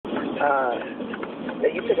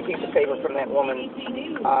that you took a piece of paper from that woman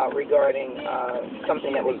regarding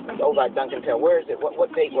something that was over at Duncan Tail. Where is it?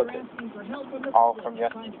 What date was it? All from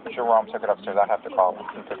yesterday. Jerome took it upstairs. I have to call him.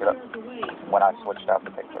 He took it up when I switched out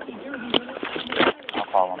the paper. I'll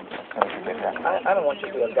call him as soon as we get here. I don't want you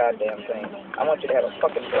to do a goddamn thing. I want you to have a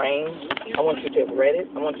fucking brain. I want you to have read it.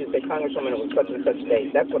 I want you to say, Congresswoman, it was such and such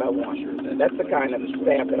date. That's what I want. That's the kind of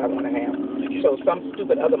staff that I want to have. So some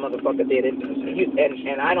stupid other motherfucker did it,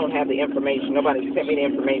 and I don't have the information. Nobody sent me the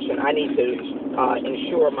information. I need to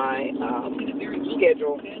ensure my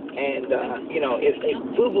schedule. And, if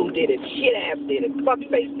boo-boo did it, shit-ass did it,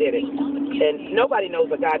 fuckface did it, and nobody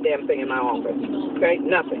knows a goddamn thing in my office. Okay?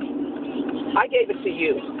 Nothing. I gave it to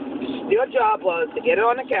you. Your job was to get it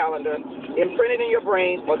on the calendar, imprint it in your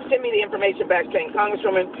brain, or send me the information back saying,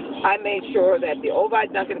 Congresswoman, I made sure that the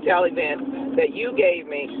Ovi Duncan Tell event that you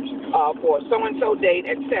gave me for so-and-so date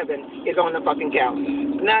at 7 is on the fucking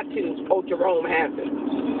calendar. Not to, Jerome has it.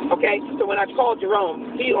 Okay? So when I called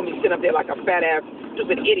Jerome, he's going to be sitting up there like a fat-ass,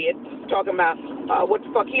 stupid idiot talking about what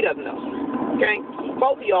the fuck he doesn't know. Okay?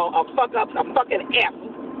 Both of y'all are fuck up a fucking F.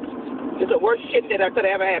 It's the worst shit that I could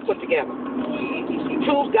have ever had put together.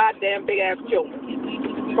 Two goddamn big-ass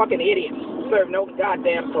children. Fucking idiots. Serve no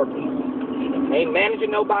goddamn purpose. Ain't managing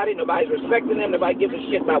nobody. Nobody's respecting them. Nobody gives a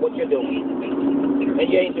shit about what you're doing. And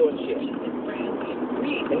you ain't doing shit.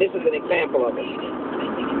 And this is an example of it.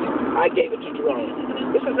 I gave it to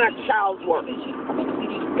Jerome. This is not child's work.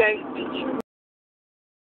 Okay?